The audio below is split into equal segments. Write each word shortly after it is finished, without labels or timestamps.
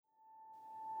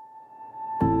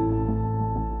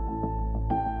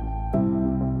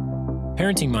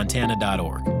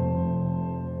ParentingMontana.org.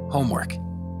 Homework.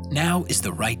 Now is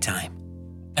the right time.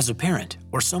 As a parent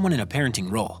or someone in a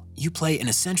parenting role, you play an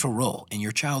essential role in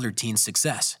your child or teen's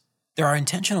success. There are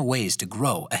intentional ways to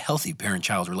grow a healthy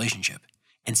parent-child relationship,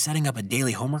 and setting up a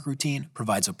daily homework routine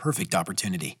provides a perfect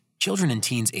opportunity. Children and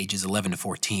teens ages 11 to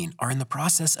 14 are in the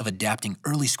process of adapting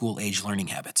early school-age learning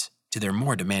habits to their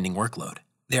more demanding workload.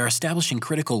 They are establishing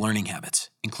critical learning habits,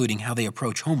 including how they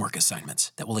approach homework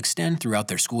assignments that will extend throughout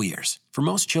their school years. For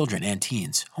most children and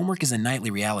teens, homework is a nightly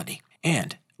reality,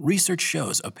 and research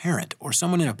shows a parent or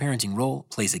someone in a parenting role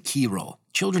plays a key role.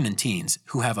 Children and teens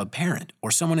who have a parent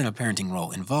or someone in a parenting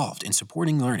role involved in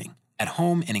supporting learning at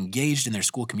home and engaged in their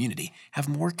school community have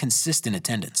more consistent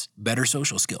attendance, better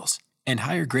social skills, and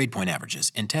higher grade point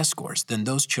averages and test scores than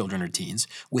those children or teens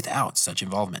without such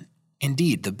involvement.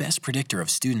 Indeed, the best predictor of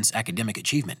students' academic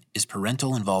achievement is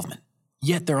parental involvement.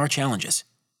 Yet there are challenges.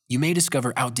 You may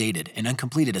discover outdated and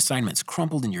uncompleted assignments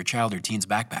crumpled in your child or teen's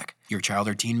backpack. Your child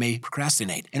or teen may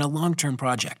procrastinate in a long-term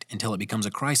project until it becomes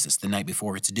a crisis the night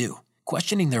before it's due.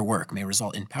 Questioning their work may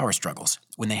result in power struggles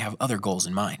when they have other goals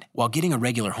in mind. While getting a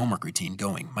regular homework routine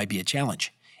going might be a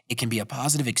challenge, it can be a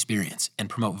positive experience and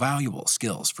promote valuable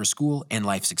skills for school and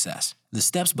life success. The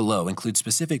steps below include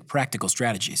specific practical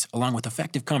strategies along with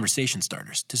effective conversation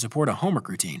starters to support a homework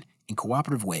routine in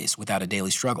cooperative ways without a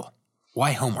daily struggle.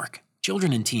 Why homework?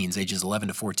 Children and teens ages 11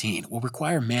 to 14 will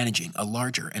require managing a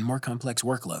larger and more complex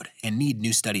workload and need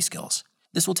new study skills.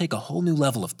 This will take a whole new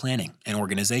level of planning and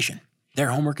organization.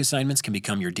 Their homework assignments can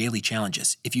become your daily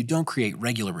challenges if you don't create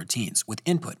regular routines with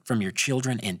input from your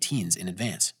children and teens in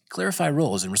advance. Clarify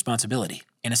roles and responsibility,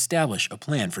 and establish a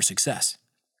plan for success.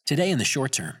 Today, in the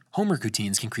short term, homework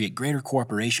routines can create greater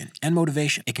cooperation and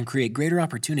motivation. It can create greater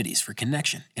opportunities for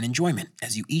connection and enjoyment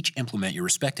as you each implement your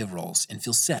respective roles and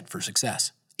feel set for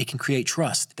success. It can create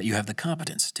trust that you have the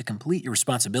competence to complete your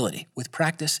responsibility with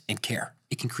practice and care.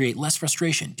 It can create less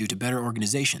frustration due to better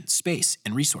organization, space,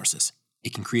 and resources.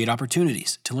 It can create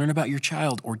opportunities to learn about your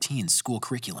child or teen's school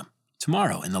curriculum.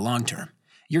 Tomorrow, in the long term,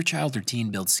 your child or teen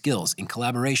builds skills in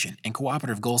collaboration and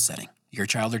cooperative goal setting. Your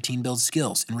child or teen builds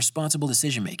skills in responsible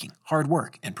decision-making, hard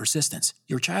work, and persistence.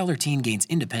 Your child or teen gains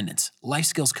independence, life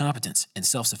skills competence, and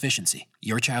self-sufficiency.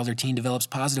 Your child or teen develops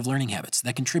positive learning habits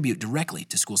that contribute directly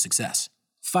to school success.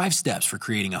 5 steps for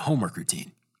creating a homework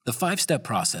routine. The 5-step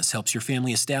process helps your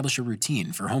family establish a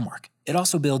routine for homework. It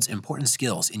also builds important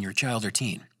skills in your child or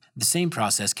teen. The same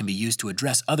process can be used to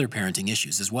address other parenting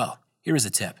issues as well. Here is a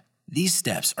tip. These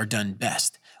steps are done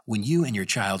best when you and your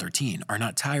child or teen are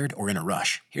not tired or in a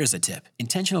rush. Here's a tip.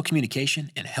 Intentional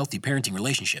communication and a healthy parenting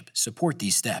relationship support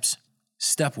these steps.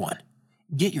 Step 1.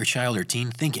 Get your child or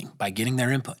teen thinking by getting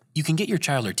their input. You can get your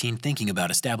child or teen thinking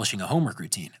about establishing a homework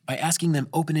routine by asking them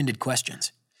open-ended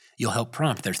questions. You'll help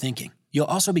prompt their thinking. You'll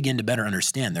also begin to better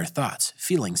understand their thoughts,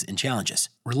 feelings, and challenges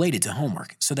related to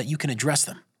homework so that you can address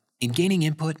them. In gaining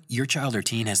input, your child or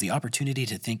teen has the opportunity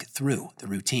to think through the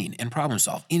routine and problem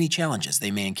solve any challenges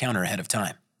they may encounter ahead of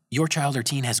time. Your child or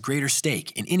teen has greater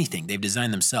stake in anything they've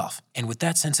designed themselves, and with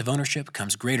that sense of ownership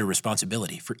comes greater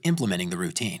responsibility for implementing the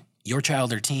routine. Your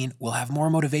child or teen will have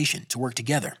more motivation to work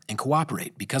together and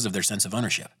cooperate because of their sense of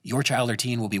ownership. Your child or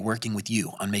teen will be working with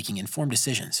you on making informed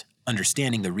decisions,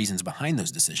 understanding the reasons behind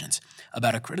those decisions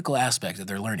about a critical aspect of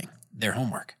their learning, their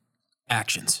homework.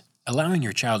 Actions. Allowing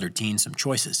your child or teen some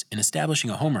choices in establishing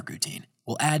a homework routine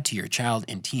will add to your child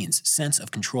and teen's sense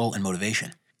of control and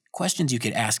motivation. Questions you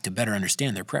could ask to better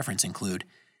understand their preference include,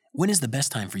 when is the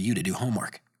best time for you to do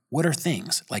homework? What are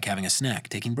things, like having a snack,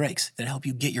 taking breaks, that help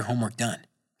you get your homework done?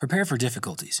 Prepare for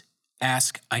difficulties.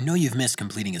 Ask, I know you've missed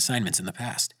completing assignments in the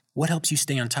past. What helps you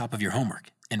stay on top of your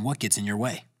homework, and what gets in your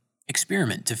way?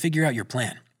 Experiment to figure out your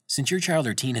plan. Since your child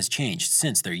or teen has changed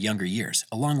since their younger years,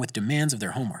 along with demands of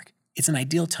their homework, it's an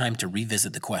ideal time to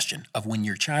revisit the question of when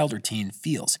your child or teen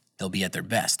feels they'll be at their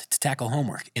best to tackle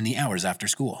homework in the hours after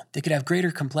school. They could have greater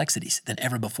complexities than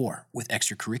ever before, with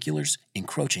extracurriculars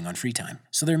encroaching on free time.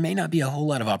 So there may not be a whole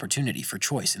lot of opportunity for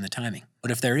choice in the timing.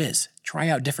 But if there is, try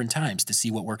out different times to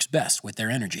see what works best with their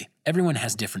energy. Everyone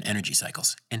has different energy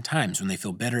cycles and times when they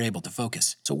feel better able to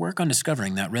focus. So work on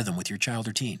discovering that rhythm with your child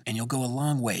or teen, and you'll go a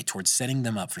long way towards setting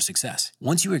them up for success.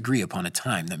 Once you agree upon a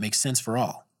time that makes sense for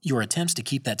all, your attempts to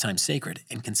keep that time sacred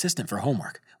and consistent for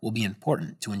homework will be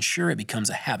important to ensure it becomes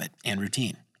a habit and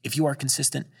routine. If you are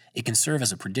consistent, it can serve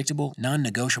as a predictable,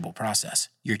 non-negotiable process.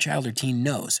 Your child or teen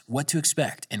knows what to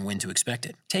expect and when to expect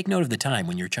it. Take note of the time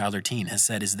when your child or teen has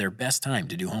said is their best time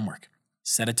to do homework.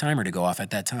 Set a timer to go off at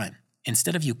that time.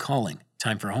 Instead of you calling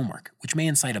time for homework, which may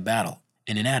incite a battle,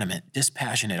 an inanimate,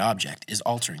 dispassionate object is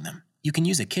altering them. You can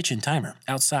use a kitchen timer,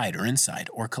 outside or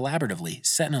inside, or collaboratively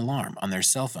set an alarm on their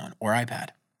cell phone or iPad.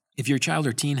 If your child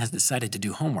or teen has decided to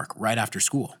do homework right after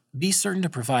school, be certain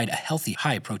to provide a healthy,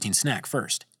 high-protein snack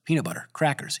first: peanut butter,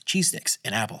 crackers, cheese sticks,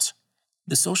 and apples.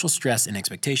 The social stress and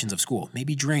expectations of school may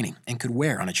be draining and could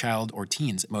wear on a child or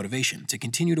teen's motivation to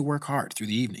continue to work hard through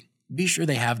the evening. Be sure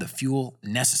they have the fuel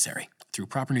necessary through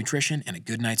proper nutrition and a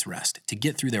good night's rest to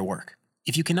get through their work.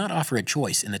 If you cannot offer a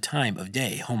choice in the time of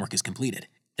day homework is completed,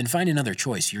 then find another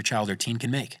choice your child or teen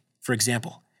can make. For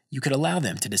example, you could allow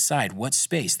them to decide what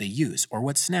space they use or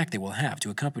what snack they will have to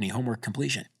accompany homework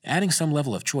completion. Adding some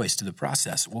level of choice to the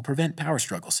process will prevent power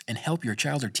struggles and help your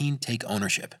child or teen take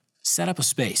ownership. Set up a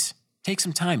space. Take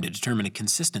some time to determine a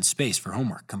consistent space for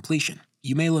homework completion.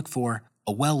 You may look for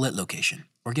a well-lit location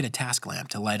or get a task lamp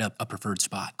to light up a preferred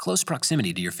spot. Close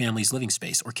proximity to your family's living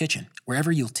space or kitchen,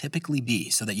 wherever you'll typically be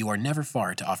so that you are never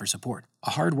far to offer support.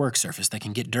 A hard work surface that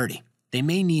can get dirty. They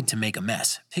may need to make a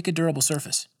mess. Pick a durable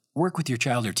surface. Work with your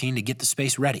child or teen to get the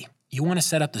space ready. You want to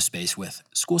set up the space with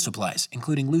school supplies,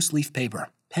 including loose leaf paper,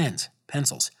 pens,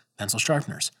 pencils, pencil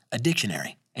sharpeners, a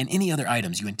dictionary, and any other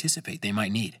items you anticipate they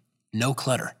might need. No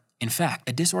clutter. In fact,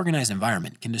 a disorganized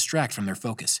environment can distract from their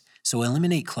focus, so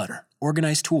eliminate clutter,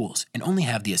 organize tools, and only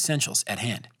have the essentials at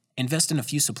hand. Invest in a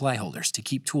few supply holders to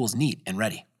keep tools neat and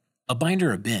ready. A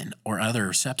binder or bin or other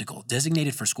receptacle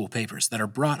designated for school papers that are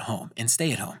brought home and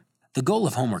stay at home. The goal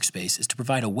of Homework Space is to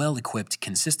provide a well-equipped,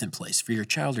 consistent place for your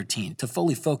child or teen to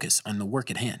fully focus on the work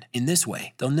at hand. In this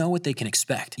way, they'll know what they can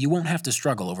expect. You won't have to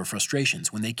struggle over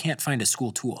frustrations when they can't find a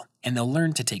school tool, and they'll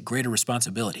learn to take greater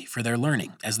responsibility for their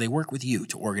learning as they work with you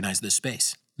to organize this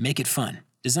space. Make it fun.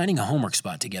 Designing a homework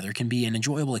spot together can be an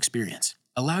enjoyable experience.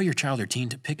 Allow your child or teen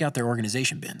to pick out their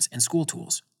organization bins and school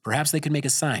tools. Perhaps they could make a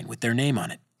sign with their name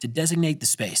on it to designate the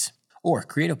space. Or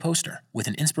create a poster with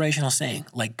an inspirational saying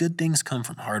like "Good things come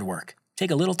from hard work."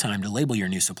 Take a little time to label your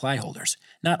new supply holders,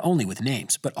 not only with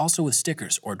names, but also with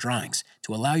stickers or drawings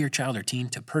to allow your child or teen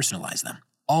to personalize them.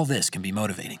 All this can be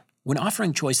motivating. When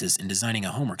offering choices in designing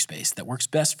a homework space that works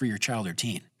best for your child or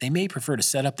teen, they may prefer to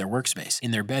set up their workspace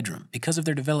in their bedroom because of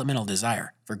their developmental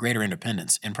desire for greater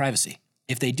independence and privacy.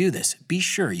 If they do this, be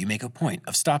sure you make a point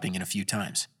of stopping in a few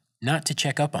times. Not to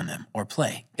check up on them or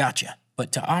play "gotcha,"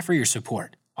 but to offer your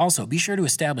support. Also, be sure to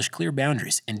establish clear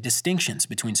boundaries and distinctions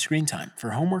between screen time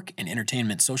for homework and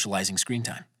entertainment socializing screen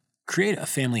time. Create a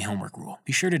family homework rule.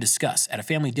 Be sure to discuss at a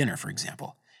family dinner, for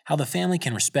example, how the family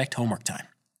can respect homework time.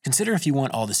 Consider if you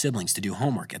want all the siblings to do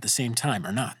homework at the same time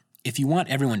or not. If you want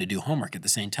everyone to do homework at the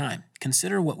same time,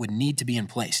 consider what would need to be in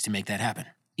place to make that happen.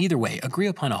 Either way, agree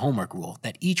upon a homework rule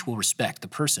that each will respect the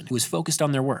person who is focused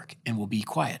on their work and will be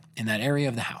quiet in that area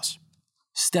of the house.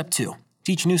 Step 2.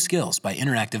 Teach new skills by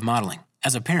interactive modeling.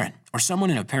 As a parent or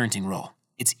someone in a parenting role,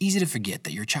 it's easy to forget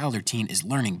that your child or teen is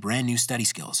learning brand new study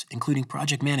skills, including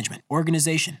project management,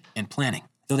 organization, and planning.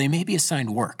 Though they may be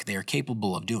assigned work they are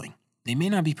capable of doing, they may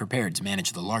not be prepared to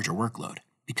manage the larger workload.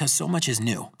 Because so much is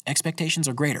new, expectations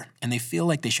are greater, and they feel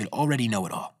like they should already know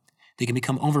it all. They can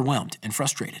become overwhelmed and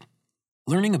frustrated.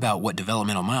 Learning about what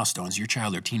developmental milestones your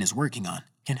child or teen is working on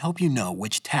can help you know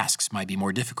which tasks might be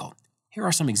more difficult. Here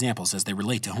are some examples as they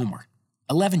relate to homework.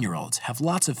 11-year-olds have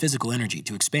lots of physical energy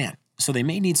to expand, so they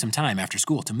may need some time after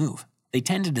school to move. They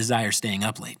tend to desire staying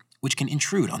up late, which can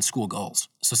intrude on school goals,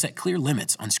 so set clear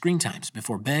limits on screen times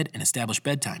before bed and establish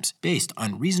bedtimes based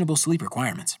on reasonable sleep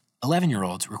requirements.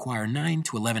 11-year-olds require 9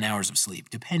 to 11 hours of sleep,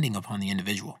 depending upon the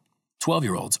individual.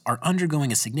 12-year-olds are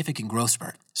undergoing a significant growth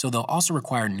spurt, so they'll also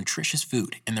require nutritious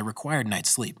food and their required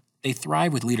night's sleep. They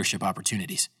thrive with leadership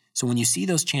opportunities, so when you see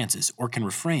those chances or can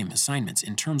reframe assignments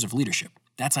in terms of leadership,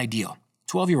 that's ideal.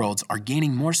 12-year-olds are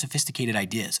gaining more sophisticated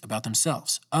ideas about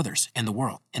themselves, others, and the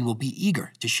world, and will be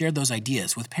eager to share those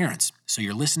ideas with parents, so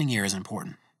your listening ear is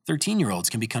important. 13-year-olds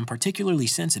can become particularly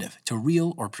sensitive to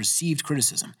real or perceived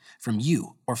criticism from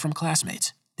you or from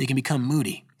classmates. They can become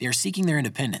moody, they are seeking their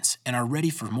independence, and are ready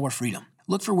for more freedom.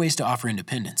 Look for ways to offer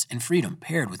independence and freedom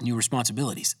paired with new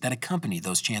responsibilities that accompany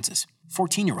those chances.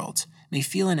 14-year-olds may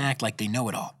feel and act like they know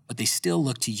it all, but they still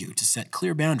look to you to set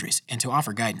clear boundaries and to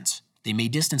offer guidance. They may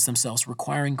distance themselves,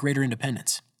 requiring greater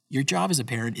independence. Your job as a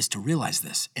parent is to realize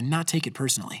this and not take it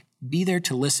personally. Be there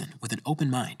to listen with an open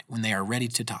mind when they are ready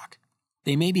to talk.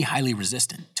 They may be highly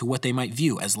resistant to what they might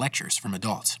view as lectures from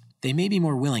adults. They may be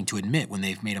more willing to admit when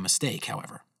they've made a mistake,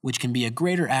 however, which can be a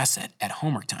greater asset at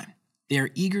homework time. They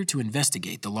are eager to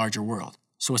investigate the larger world,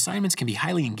 so assignments can be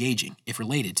highly engaging if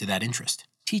related to that interest.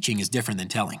 Teaching is different than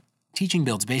telling. Teaching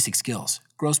builds basic skills,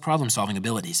 grows problem-solving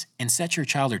abilities, and sets your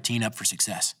child or teen up for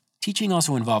success. Teaching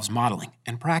also involves modeling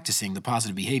and practicing the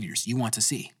positive behaviors you want to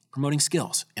see, promoting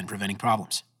skills and preventing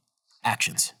problems.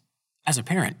 Actions. As a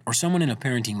parent or someone in a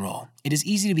parenting role, it is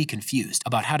easy to be confused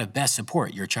about how to best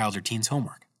support your child or teen's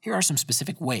homework. Here are some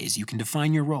specific ways you can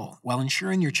define your role while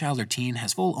ensuring your child or teen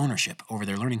has full ownership over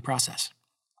their learning process.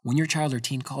 When your child or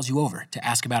teen calls you over to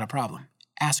ask about a problem,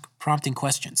 ask prompting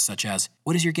questions such as,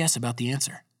 "What is your guess about the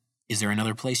answer? Is there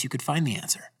another place you could find the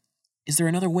answer? Is there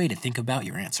another way to think about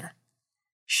your answer?"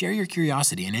 Share your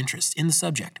curiosity and interest in the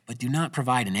subject, but do not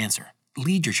provide an answer.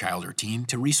 Lead your child or teen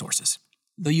to resources.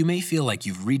 Though you may feel like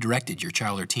you've redirected your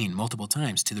child or teen multiple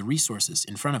times to the resources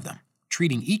in front of them,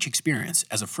 treating each experience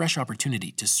as a fresh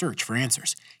opportunity to search for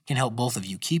answers can help both of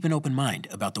you keep an open mind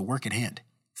about the work at hand.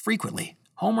 Frequently,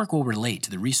 homework will relate to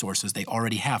the resources they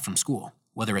already have from school,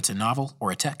 whether it's a novel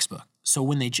or a textbook. So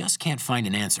when they just can't find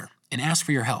an answer and ask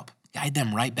for your help, guide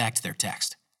them right back to their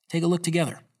text. Take a look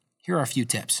together. Here are a few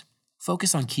tips.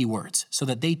 Focus on keywords so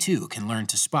that they too can learn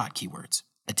to spot keywords.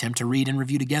 Attempt to read and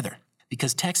review together.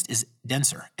 Because text is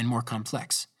denser and more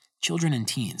complex, children and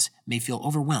teens may feel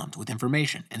overwhelmed with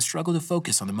information and struggle to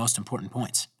focus on the most important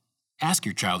points. Ask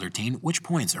your child or teen which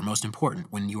points are most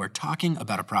important when you are talking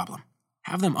about a problem.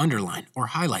 Have them underline or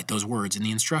highlight those words in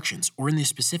the instructions or in the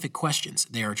specific questions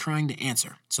they are trying to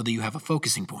answer so that you have a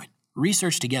focusing point.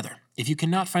 Research together. If you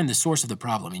cannot find the source of the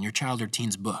problem in your child or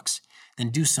teen's books, then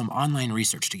do some online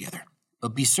research together.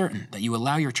 But be certain that you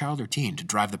allow your child or teen to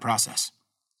drive the process.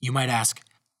 You might ask,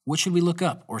 "What should we look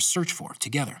up or search for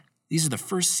together?" These are the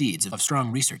first seeds of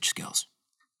strong research skills.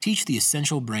 Teach the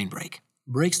essential brain break.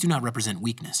 Breaks do not represent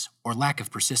weakness or lack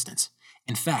of persistence.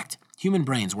 In fact, human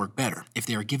brains work better if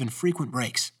they are given frequent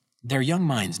breaks. Their young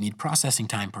minds need processing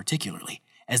time particularly,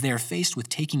 as they are faced with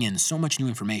taking in so much new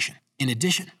information. In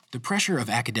addition, the pressure of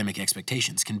academic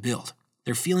expectations can build.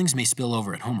 Their feelings may spill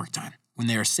over at homework time, when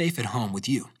they are safe at home with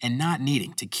you and not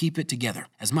needing to keep it together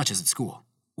as much as at school.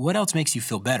 What else makes you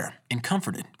feel better and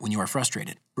comforted when you are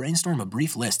frustrated? Brainstorm a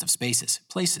brief list of spaces,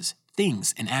 places,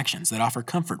 things, and actions that offer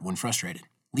comfort when frustrated.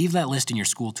 Leave that list in your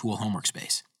school tool homework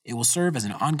space. It will serve as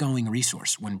an ongoing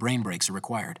resource when brain breaks are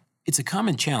required. It's a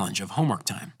common challenge of homework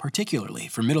time, particularly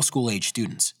for middle school-age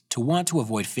students, to want to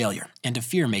avoid failure and to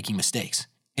fear making mistakes.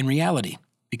 In reality,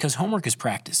 because homework is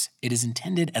practice, it is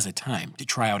intended as a time to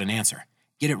try out an answer,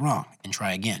 get it wrong, and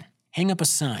try again. Hang up a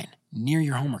sign near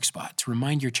your homework spot to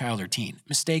remind your child or teen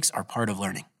mistakes are part of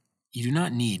learning. You do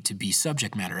not need to be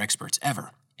subject matter experts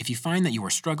ever. If you find that you are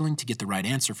struggling to get the right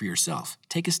answer for yourself,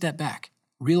 take a step back.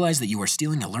 Realize that you are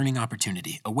stealing a learning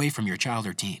opportunity away from your child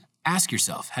or teen. Ask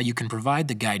yourself how you can provide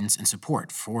the guidance and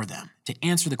support for them to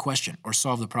answer the question or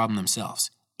solve the problem themselves,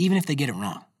 even if they get it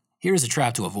wrong. Here is a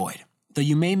trap to avoid. Though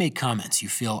you may make comments you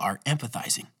feel are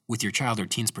empathizing with your child or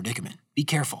teen's predicament, be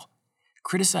careful.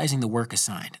 Criticizing the work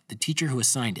assigned, the teacher who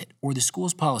assigned it, or the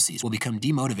school's policies will become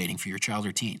demotivating for your child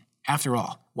or teen. After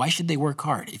all, why should they work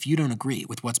hard if you don't agree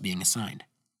with what's being assigned?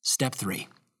 Step 3.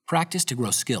 Practice to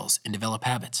grow skills and develop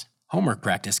habits. Homework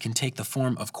practice can take the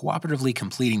form of cooperatively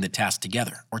completing the task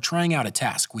together or trying out a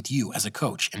task with you as a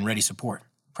coach and ready support.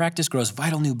 Practice grows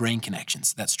vital new brain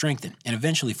connections that strengthen and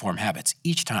eventually form habits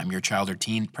each time your child or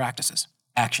teen practices.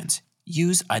 Actions.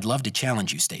 Use "I'd love to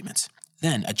challenge you" statements.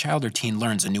 Then a child or teen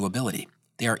learns a new ability.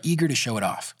 They are eager to show it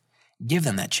off. Give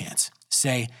them that chance.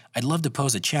 Say, "I'd love to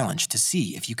pose a challenge to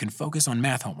see if you can focus on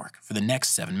math homework for the next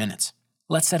 7 minutes."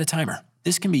 Let's set a timer.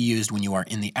 This can be used when you are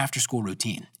in the after-school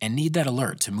routine and need that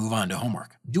alert to move on to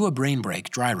homework. Do a brain break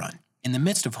dry run in the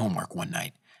midst of homework one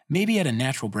night, maybe at a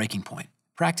natural breaking point.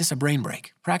 Practice a brain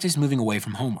break. Practice moving away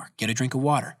from homework. Get a drink of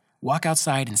water. Walk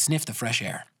outside and sniff the fresh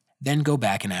air. Then go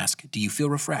back and ask, "Do you feel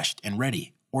refreshed and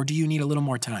ready, or do you need a little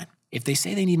more time?" If they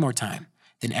say they need more time,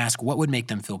 then ask what would make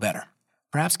them feel better.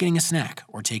 Perhaps getting a snack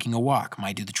or taking a walk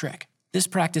might do the trick. This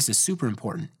practice is super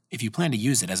important if you plan to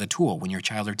use it as a tool when your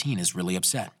child or teen is really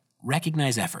upset.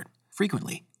 Recognize effort.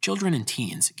 Frequently, children and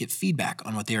teens get feedback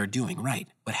on what they are doing right,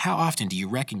 but how often do you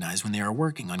recognize when they are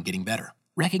working on getting better?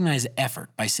 Recognize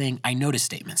effort by saying "I notice"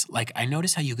 statements like, "I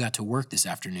notice how you got to work this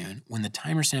afternoon when the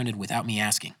timer sounded without me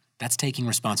asking." That's taking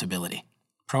responsibility.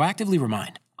 Proactively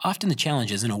remind. Often the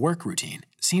challenges in a work routine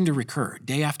seem to recur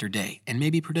day after day and may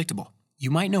be predictable.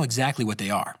 You might know exactly what they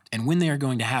are and when they are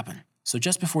going to happen, so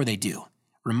just before they do,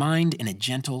 remind in a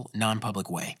gentle,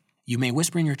 non-public way. You may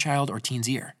whisper in your child or teen's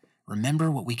ear, "Remember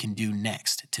what we can do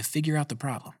next to figure out the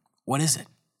problem. What is it?"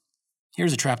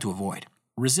 Here's a trap to avoid.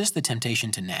 Resist the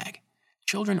temptation to nag.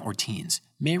 Children or teens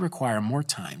may require more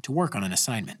time to work on an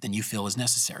assignment than you feel is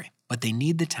necessary, but they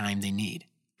need the time they need.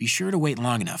 Be sure to wait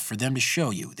long enough for them to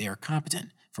show you they are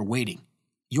competent for waiting.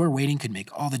 Your waiting could make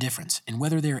all the difference in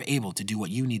whether they are able to do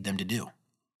what you need them to do.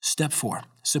 Step 4.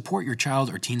 Support your child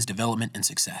or teen's development and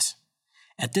success.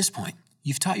 At this point,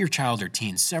 you've taught your child or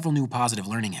teen several new positive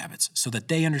learning habits so that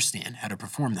they understand how to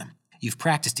perform them. You've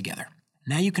practiced together.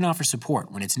 Now you can offer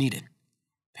support when it's needed.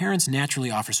 Parents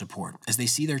naturally offer support as they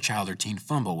see their child or teen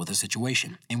fumble with a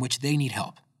situation in which they need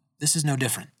help. This is no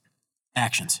different.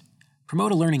 Actions.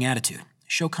 Promote a learning attitude.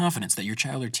 Show confidence that your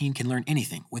child or teen can learn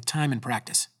anything with time and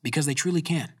practice, because they truly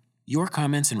can. Your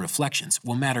comments and reflections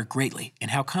will matter greatly in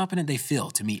how confident they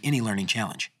feel to meet any learning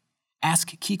challenge.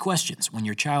 Ask key questions when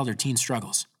your child or teen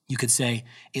struggles. You could say,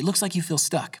 "It looks like you feel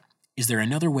stuck. Is there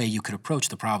another way you could approach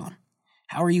the problem?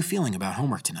 How are you feeling about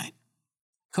homework tonight?"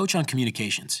 Coach on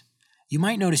communications. You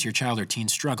might notice your child or teen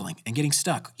struggling and getting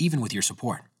stuck even with your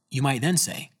support. You might then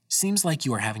say, "Seems like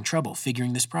you are having trouble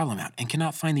figuring this problem out and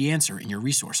cannot find the answer in your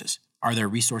resources. Are there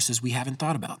resources we haven't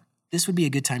thought about? This would be a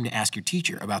good time to ask your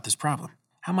teacher about this problem.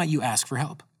 How might you ask for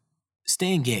help?"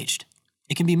 Stay engaged.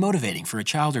 It can be motivating for a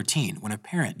child or teen when a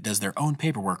parent does their own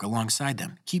paperwork alongside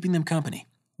them, keeping them company.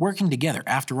 Working together,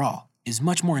 after all, is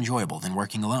much more enjoyable than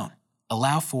working alone.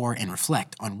 Allow for and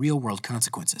reflect on real-world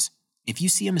consequences. If you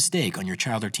see a mistake on your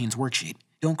child or teen's worksheet,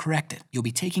 don't correct it. You'll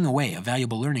be taking away a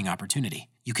valuable learning opportunity.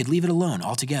 You could leave it alone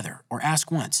altogether or ask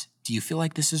once, "Do you feel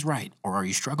like this is right, or are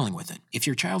you struggling with it?" If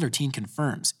your child or teen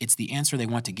confirms it's the answer they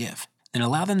want to give, then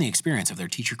allow them the experience of their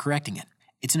teacher correcting it.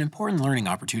 It's an important learning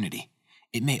opportunity.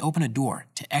 It may open a door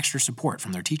to extra support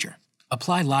from their teacher.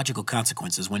 Apply logical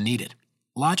consequences when needed.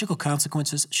 Logical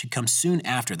consequences should come soon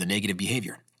after the negative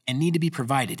behavior and need to be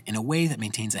provided in a way that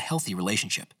maintains a healthy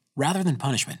relationship. Rather than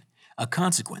punishment, a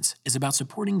consequence is about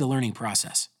supporting the learning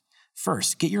process.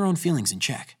 First, get your own feelings in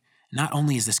check. Not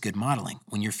only is this good modeling,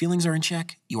 when your feelings are in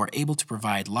check, you are able to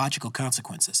provide logical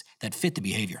consequences that fit the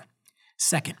behavior.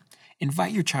 Second,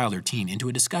 invite your child or teen into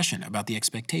a discussion about the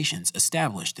expectations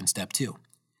established in Step 2.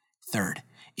 Third,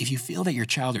 if you feel that your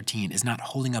child or teen is not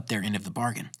holding up their end of the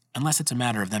bargain, unless it's a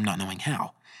matter of them not knowing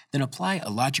how, then apply a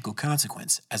logical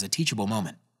consequence as a teachable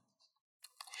moment.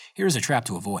 Here is a trap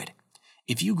to avoid.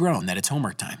 If you groan that it's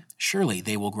homework time, surely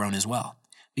they will groan as well.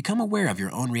 Become aware of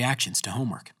your own reactions to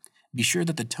homework. Be sure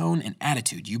that the tone and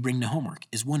attitude you bring to homework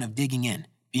is one of digging in,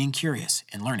 being curious,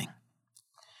 and learning.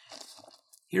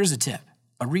 Here's a tip.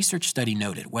 A research study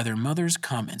noted whether mothers'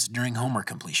 comments during homework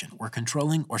completion were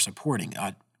controlling or supporting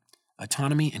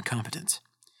autonomy and competence.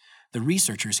 The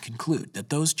researchers conclude that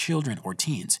those children or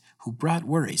teens who brought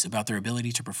worries about their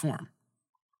ability to perform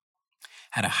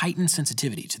had a heightened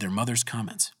sensitivity to their mother's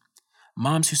comments.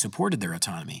 Moms who supported their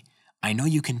autonomy, "I know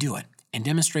you can do it," and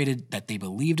demonstrated that they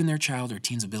believed in their child or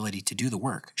teen's ability to do the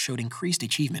work showed increased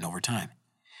achievement over time.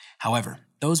 However,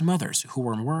 those mothers who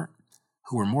were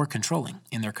more controlling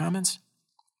in their comments,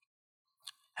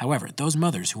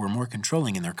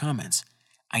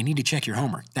 "I need to check your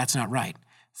homework, that's not right,"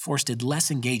 fostered less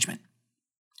engagement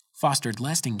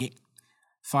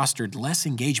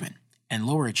and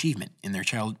lower achievement in their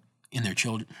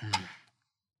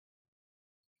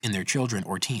children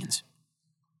or teens.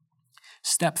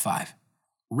 Step 5.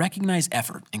 Recognize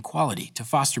effort and quality to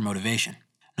foster motivation.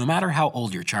 No matter how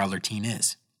old your child or teen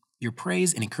is, your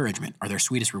praise and encouragement are their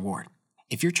sweetest reward.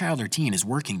 If your child or teen is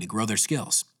working to grow their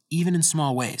skills, even in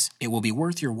small ways, it will be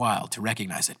worth your while to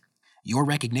recognize it. Your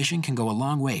recognition can go a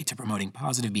long way to promoting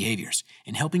positive behaviors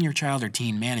and helping your child or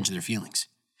teen manage their feelings.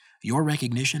 Your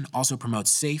recognition also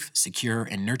promotes safe, secure,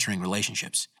 and nurturing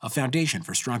relationships, a foundation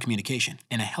for strong communication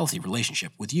and a healthy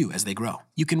relationship with you as they grow.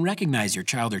 You can recognize your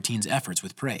child or teen's efforts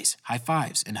with praise, high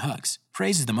fives, and hugs.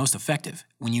 Praise is the most effective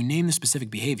when you name the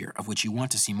specific behavior of which you want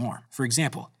to see more. For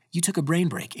example, you took a brain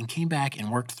break and came back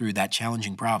and worked through that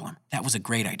challenging problem. That was a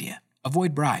great idea.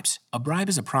 Avoid bribes. A bribe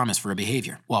is a promise for a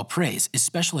behavior, while praise is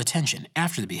special attention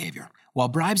after the behavior. While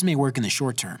bribes may work in the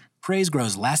short term, praise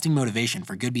grows lasting motivation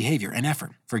for good behavior and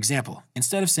effort. For example,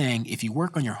 instead of saying, "If you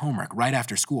work on your homework right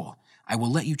after school, I will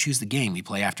let you choose the game we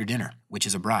play after dinner," which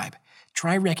is a bribe,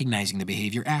 try recognizing the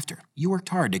behavior after. You worked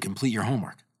hard to complete your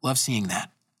homework. Love seeing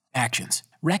that. Actions.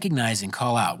 Recognize and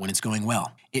call out when it's going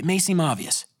well. It may seem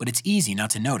obvious, but it's easy not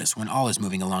to notice when all is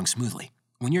moving along smoothly.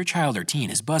 When your child or teen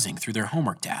is buzzing through their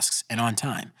homework tasks and on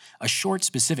time, a short,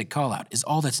 specific call-out is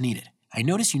all that's needed. "I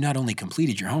notice you not only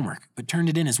completed your homework, but turned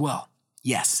it in as well."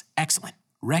 Yes, excellent.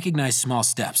 Recognize small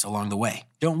steps along the way.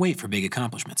 Don't wait for big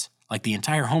accomplishments, like the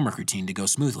entire homework routine, to go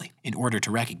smoothly in order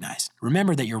to recognize.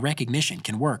 Remember that your recognition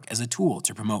can work as a tool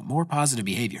to promote more positive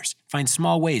behaviors. Find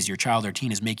small ways your child or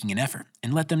teen is making an effort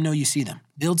and let them know you see them.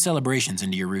 Build celebrations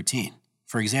into your routine.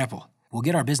 For example, "We'll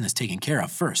get our business taken care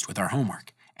of first with our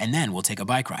homework, and then we'll take a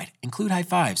bike ride." Include high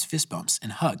fives, fist bumps,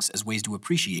 and hugs as ways to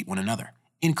appreciate one another.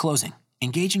 In closing,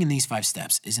 engaging in these 5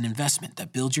 steps is an investment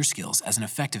that builds your skills as an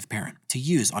effective parent to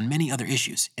use on many other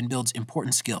issues and builds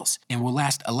important skills and will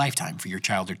last a lifetime for your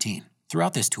child or teen.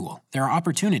 Throughout this tool, there are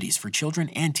opportunities for children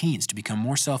and teens to become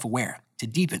more self-aware, to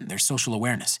deepen their social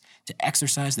awareness, to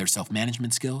exercise their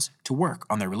self-management skills, to work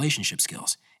on their relationship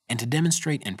skills, and to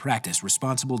demonstrate and practice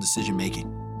responsible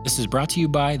decision-making. This is brought to you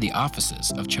by the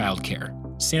Offices of Child Care,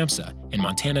 SAMHSA, and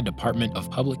Montana Department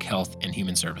of Public Health and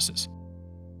Human Services.